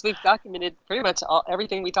because we've documented pretty much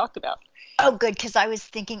everything we talked about. Oh, good, because I was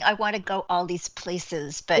thinking I want to go all these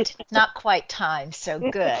places, but not quite time. So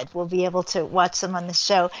good. We'll be able to watch them on the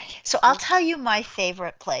show. So I'll tell you my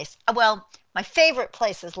favorite place. Well, my favorite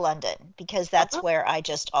place is London because that's where I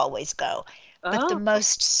just always go. But the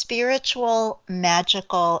most spiritual,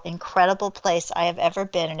 magical, incredible place I have ever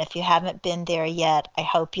been, and if you haven't been there yet, I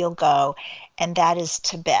hope you'll go, and that is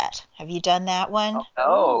Tibet. Have you done that one?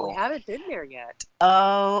 Oh, we haven't been there yet.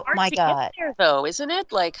 Oh, my God. Hard to get there, though, isn't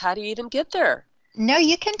it? Like, how do you even get there? No,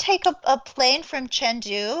 you can take a plane from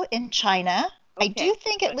Chengdu in China. Okay. I do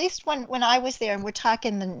think at least when I was there, and we're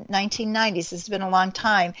talking the 1990s, it's been a long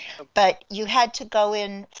time, but you had to go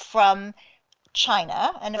in from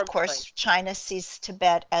China, and of course China sees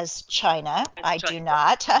Tibet as China. I do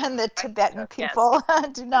not, and the Tibetan people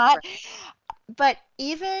do not. But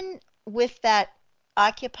even with that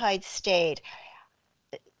occupied state,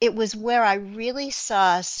 it was where I really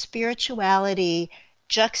saw spirituality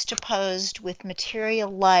juxtaposed with material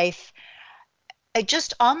life,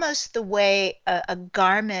 just almost the way a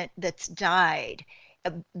garment that's dyed,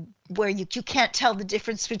 where you can't tell the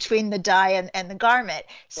difference between the dye and the garment.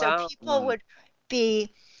 So people would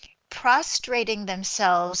be prostrating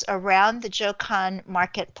themselves around the Jokan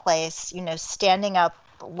marketplace, standing up,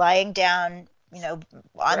 lying down, on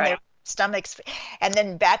their stomachs, and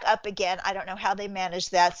then back up again. I don't know how they manage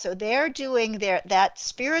that. So they're doing that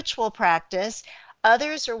spiritual practice.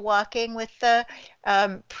 Others are walking with the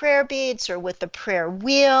prayer beads or with the prayer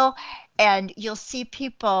wheel, and you'll see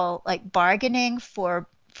people like bargaining for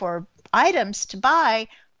items to buy,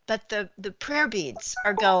 but the prayer beads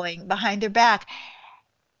are going behind their back.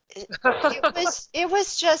 It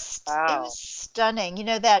was just it was stunning.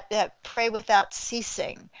 That pray without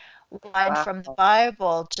ceasing line from the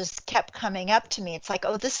Bible just kept coming up to me. It's like,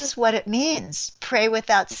 oh, this is what it means, pray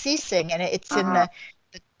without ceasing, and it's in the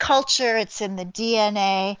culture, it's in the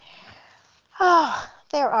DNA. Oh,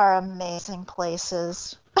 there are amazing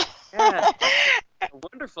places. Yeah, a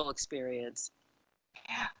wonderful experience.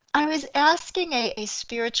 I was asking a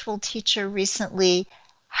spiritual teacher recently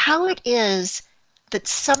how it is that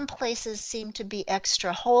some places seem to be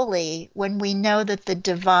extra holy when we know that the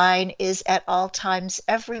divine is at all times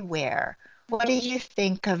everywhere. What do you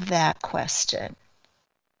think of that question?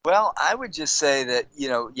 Well, I would just say that,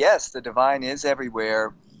 yes, the divine is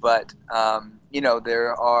everywhere, but,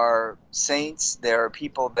 there are saints, there are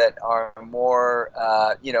people that are more,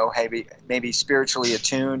 maybe spiritually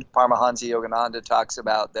attuned. Paramahansa Yogananda talks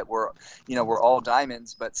about that we're all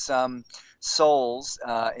diamonds, but some souls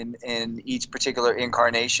in each particular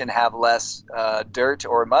incarnation have less dirt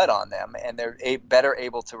or mud on them, and they're better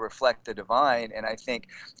able to reflect the divine. And I think,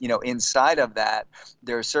 inside of that,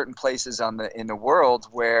 there are certain places in the world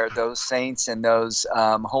where those saints and those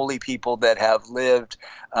holy people that have lived,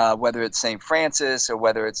 whether it's St. Francis or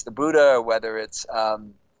whether it's the Buddha or whether it's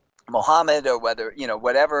Muhammad or whether,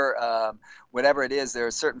 whatever it is, there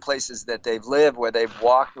are certain places that they've lived where they've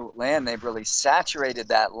walked the land, they've really saturated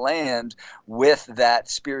that land with that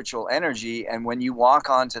spiritual energy. And when you walk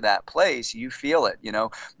onto that place, you feel it.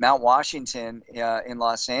 Mount Washington in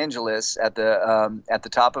Los Angeles, at the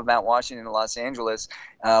top of Mount Washington in Los Angeles,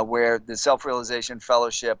 where the Self-Realization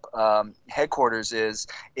Fellowship headquarters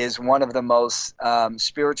is one of the most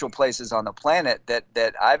spiritual places on the planet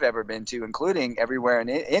that I've ever been to, including everywhere in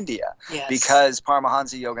India. Yes. Because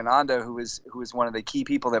Paramahansa Yogananda, who is one of the key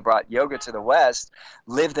people that brought yoga to the West,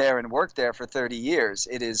 lived there and worked there for 30 years.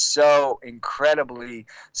 It is so incredibly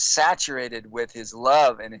saturated with his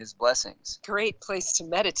love and his blessings. Great place to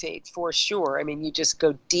meditate, for sure. I mean, you just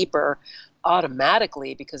go deeper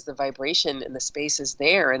automatically because the vibration in the space is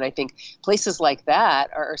there. And I think places like that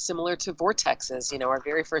are similar to vortexes. Our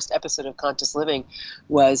very first episode of Conscious Living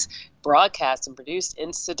was broadcast and produced in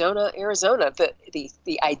Sedona, Arizona.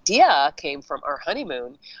 The idea came from our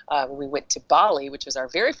honeymoon when we went to Bali, which was our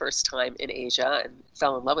very first time in Asia, and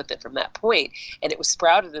fell in love with it from that point. And it was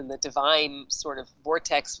sprouted in the divine sort of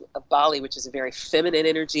vortex of Bali, which is a very feminine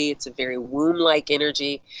energy. It's a very womb-like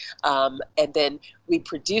energy. And then we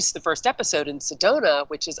produced the first episode in Sedona,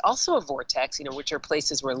 which is also a vortex, which are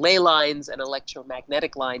places where ley lines and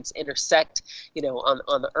electromagnetic lines intersect,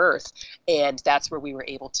 on the earth. And that's where we were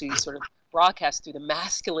able to sort of broadcast through the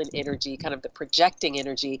masculine energy, kind of the projecting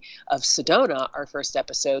energy of Sedona, our first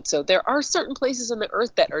episode. So there are certain places on the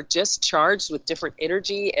earth that are just charged with different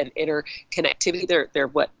energy and interconnectivity. They're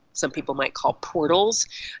what some people might call portals,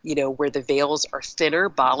 where the veils are thinner.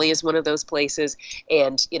 Bali is one of those places.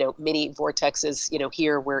 And, many vortexes,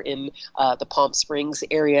 here we're in the Palm Springs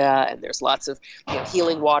area, and there's lots of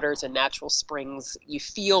healing waters and natural springs. You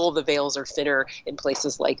feel the veils are thinner in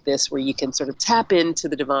places like this, where you can sort of tap into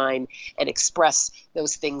the divine and express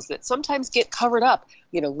those things that sometimes get covered up,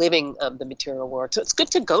 living the material world. So it's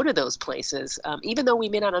good to go to those places, even though we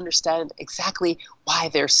may not understand exactly why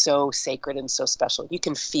they're so sacred and so special. You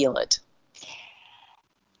can feel it.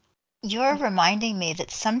 You're reminding me that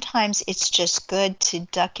sometimes it's just good to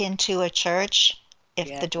duck into a church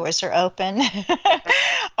if the doors are open,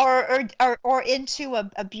 or into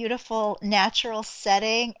a beautiful natural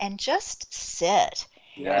setting and just sit.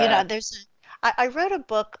 Yeah. I wrote a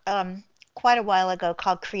book quite a while ago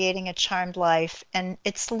called Creating a Charmed Life, and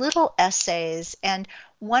it's little essays, and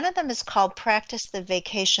one of them is called Practice the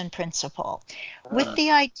Vacation Principle, with the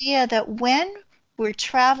idea that when we're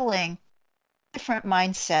traveling, different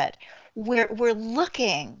mindset, we're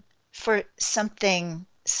looking for something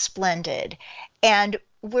splendid, and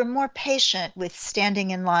we're more patient with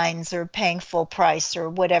standing in lines or paying full price or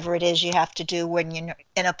whatever it is you have to do when you're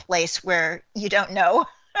in a place where you don't know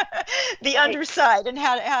the underside and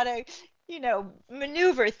how to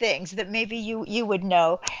maneuver things that maybe you would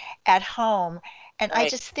know at home. And Right. I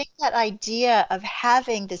just think that idea of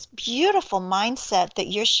having this beautiful mindset that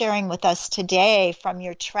you're sharing with us today from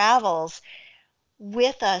your travels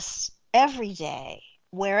with us every day,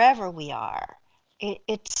 wherever we are,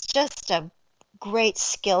 it's just a great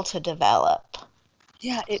skill to develop.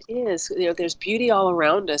 Yeah, it is. There's beauty all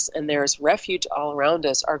around us, and there's refuge all around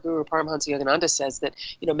us. Our Guru Paramahansa Yogananda says that,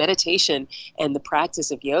 meditation and the practice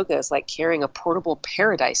of yoga is like carrying a portable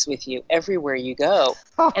paradise with you everywhere you go.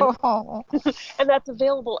 And that's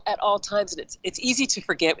available at all times. And it's easy to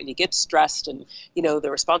forget when you get stressed and, the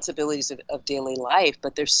responsibilities of daily life.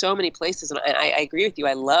 But there's so many places. And I agree with you.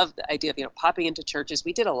 I love the idea of, popping into churches.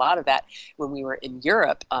 We did a lot of that when we were in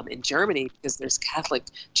Europe, in Germany, because there's Catholic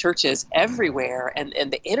churches everywhere. And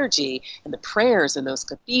the energy and the prayers and those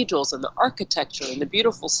cathedrals and the architecture and the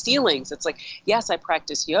beautiful ceilings. It's like, yes, I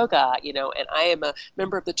practice yoga, and I am a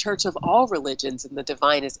member of the Church of all religions, and the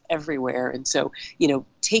divine is everywhere. And so,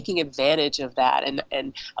 taking advantage of that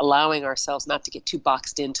and allowing ourselves not to get too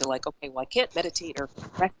boxed into like, okay, well, I can't meditate or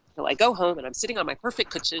rest until I go home and I'm sitting on my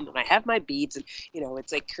perfect cushion and I have my beads. And,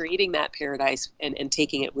 it's like creating that paradise and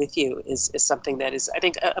taking it with you is something that is, I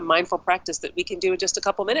think, a mindful practice that we can do in just a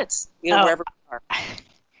couple minutes, wherever we are.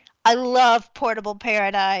 I love Portable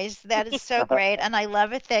Paradise. That is so great. And I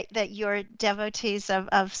love it that you're devotees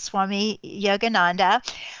of Swami Yogananda.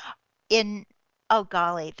 Oh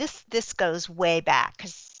golly, this goes way back,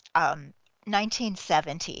 because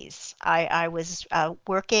 1970s, I was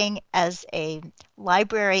working as a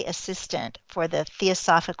library assistant for the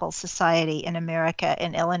Theosophical Society in America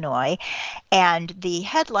in Illinois, and the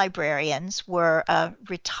head librarians were a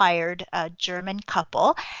retired German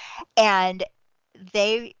couple, and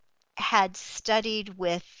they had studied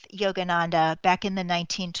with Yogananda back in the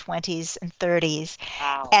 1920s and 30s.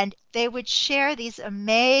 Wow. And they would share these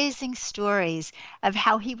amazing stories of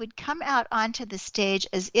how he would come out onto the stage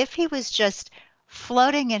as if he was just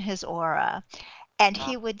floating in his aura. And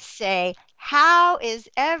he would say, "How is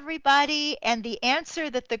everybody?" And the answer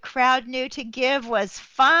that the crowd knew to give was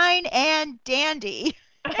 "fine and dandy."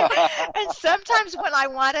 And sometimes when I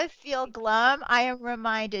want to feel glum, I am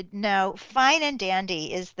reminded, no, fine and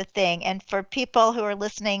dandy is the thing. And for people who are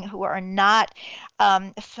listening who are not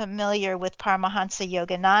familiar with Paramahansa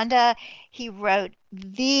Yogananda, he wrote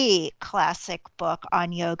the classic book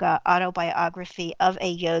on yoga, Autobiography of a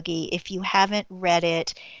Yogi. If you haven't read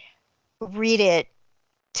it, read it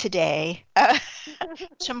today,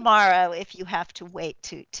 tomorrow if you have to wait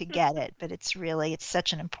to get it, but it's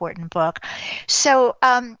such an important book. So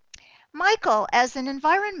Michael, as an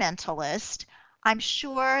environmentalist, I'm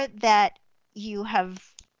sure that you have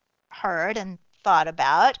heard and thought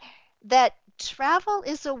about that travel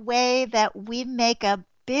is a way that we make a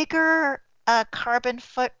bigger carbon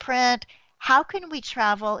footprint. How can we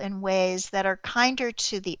travel in ways that are kinder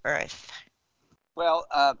to the earth? Well,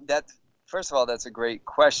 first of all, that's a great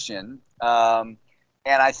question. And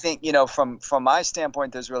I think, from my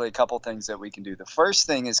standpoint, there's really a couple things that we can do. The first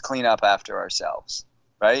thing is clean up after ourselves,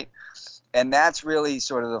 right? And that's really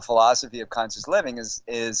sort of the philosophy of conscious living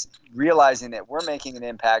is realizing that we're making an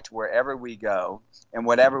impact wherever we go and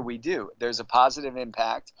whatever we do. There's a positive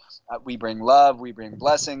impact. We bring love, we bring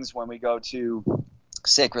blessings when we go to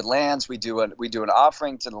sacred lands. We do an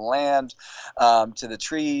offering to the land, to the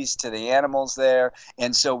trees, to the animals there,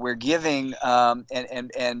 and so we're giving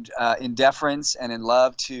in deference and in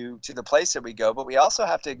love to the place that we go. But we also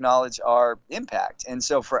have to acknowledge our impact, and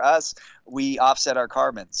so for us, we offset our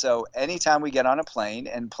carbon. So anytime we get on a plane,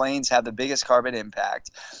 and planes have the biggest carbon impact,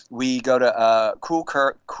 we go to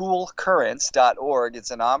coolcurrents.org. It's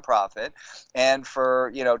a nonprofit, and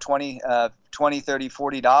for $20, $30,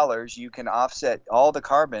 $40, you can offset all the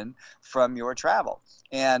carbon from your travel,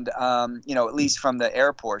 and at least from the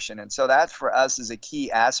air portion. And so that for us is a key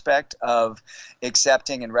aspect of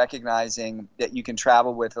accepting and recognizing that you can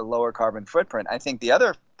travel with a lower carbon footprint. I think the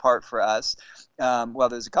other part for us,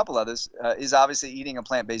 there's a couple others, is obviously eating a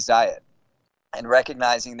plant-based diet. And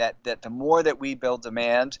recognizing that the more that we build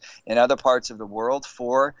demand in other parts of the world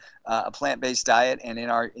for a plant-based diet, and in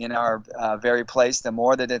our very place, the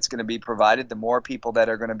more that it's going to be provided, the more people that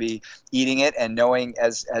are going to be eating it, and knowing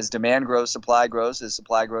as demand grows, supply grows, as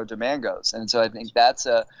supply grows, demand grows. And so I think that's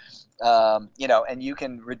and you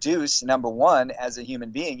can reduce, number one, as a human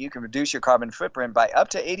being, you can reduce your carbon footprint by up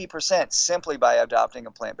to 80% simply by adopting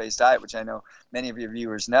a plant-based diet, which I know many of your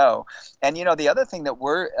viewers know. And, the other thing that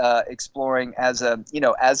we're exploring as a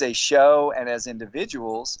show and as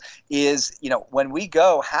individuals is, when we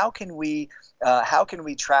go, how can we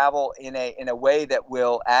travel in a way that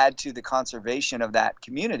will add to the conservation of that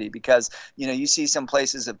community? Because, you see some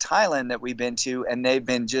places of Thailand that we've been to, and they've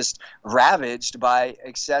been just ravaged by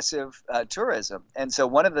excessive tourism. And so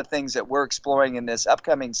one of the things that we're exploring in this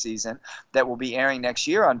upcoming season that will be airing next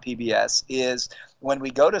year on PBS is, when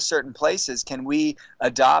we go to certain places, can we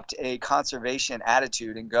adopt a conservation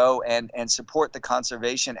attitude and go and support the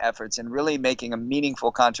conservation efforts and really making a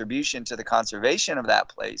meaningful contribution to the conservation of that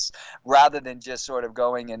place, rather than just sort of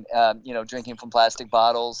going and drinking from plastic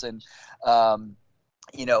bottles and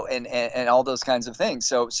and all those kinds of things.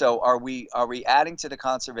 So are we adding to the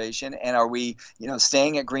conservation, and are we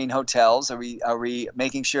staying at green hotels? Are we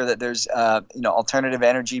making sure that there's alternative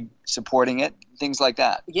energy supporting it? Things like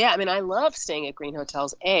that. Yeah, I mean, I love staying at green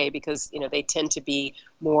hotels, because they tend to be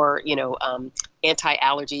more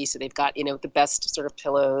anti-allergy, so they've got the best sort of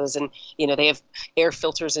pillows, and they have air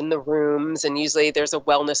filters in the rooms, and usually there's a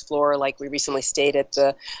wellness floor. Like we recently stayed at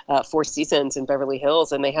the Four Seasons in Beverly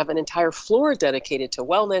Hills, and they have an entire floor dedicated to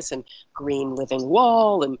wellness and green living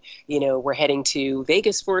wall, and we're heading to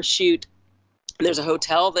Vegas for a shoot. And there's a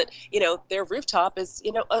hotel that, their rooftop is,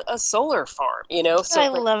 a solar farm, So I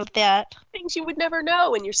love that. Things you would never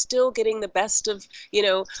know. And you're still getting the best of,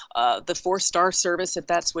 the 4-star service if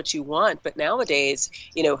that's what you want. But nowadays,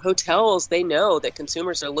 hotels, they know that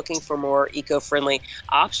consumers are looking for more eco-friendly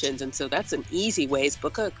options. And so that's an easy way is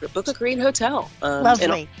book a green hotel.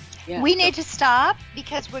 Lovely. We need to stop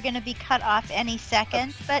because we're going to be cut off any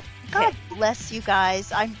second. But God bless you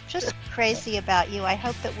guys. I'm just crazy about you. I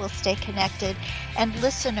hope that we'll stay connected. And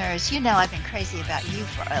listeners, I've been crazy about you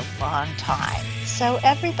for a long time. So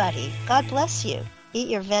everybody, God bless you. Eat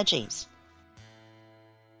your veggies.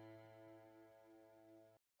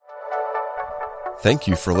 Thank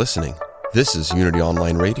you for listening. This is Unity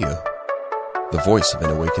Online Radio, the voice of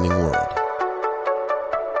an awakening world.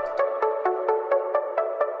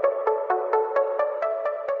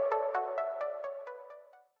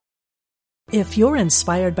 If you're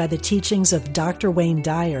inspired by the teachings of Dr. Wayne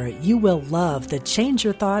Dyer, you will love the Change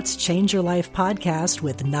Your Thoughts, Change Your Life podcast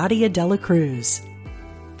with Nadia Dela Cruz.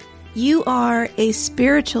 You are a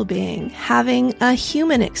spiritual being having a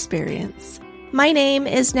human experience. My name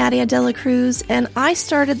is Nadia Dela Cruz, and I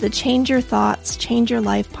started the Change Your Thoughts, Change Your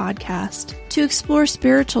Life podcast to explore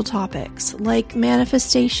spiritual topics like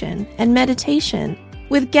manifestation and meditation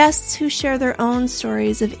with guests who share their own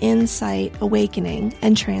stories of insight, awakening,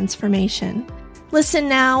 and transformation. Listen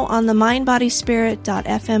now on the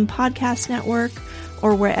mindbodyspirit.fm podcast network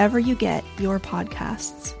or wherever you get your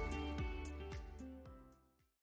podcasts.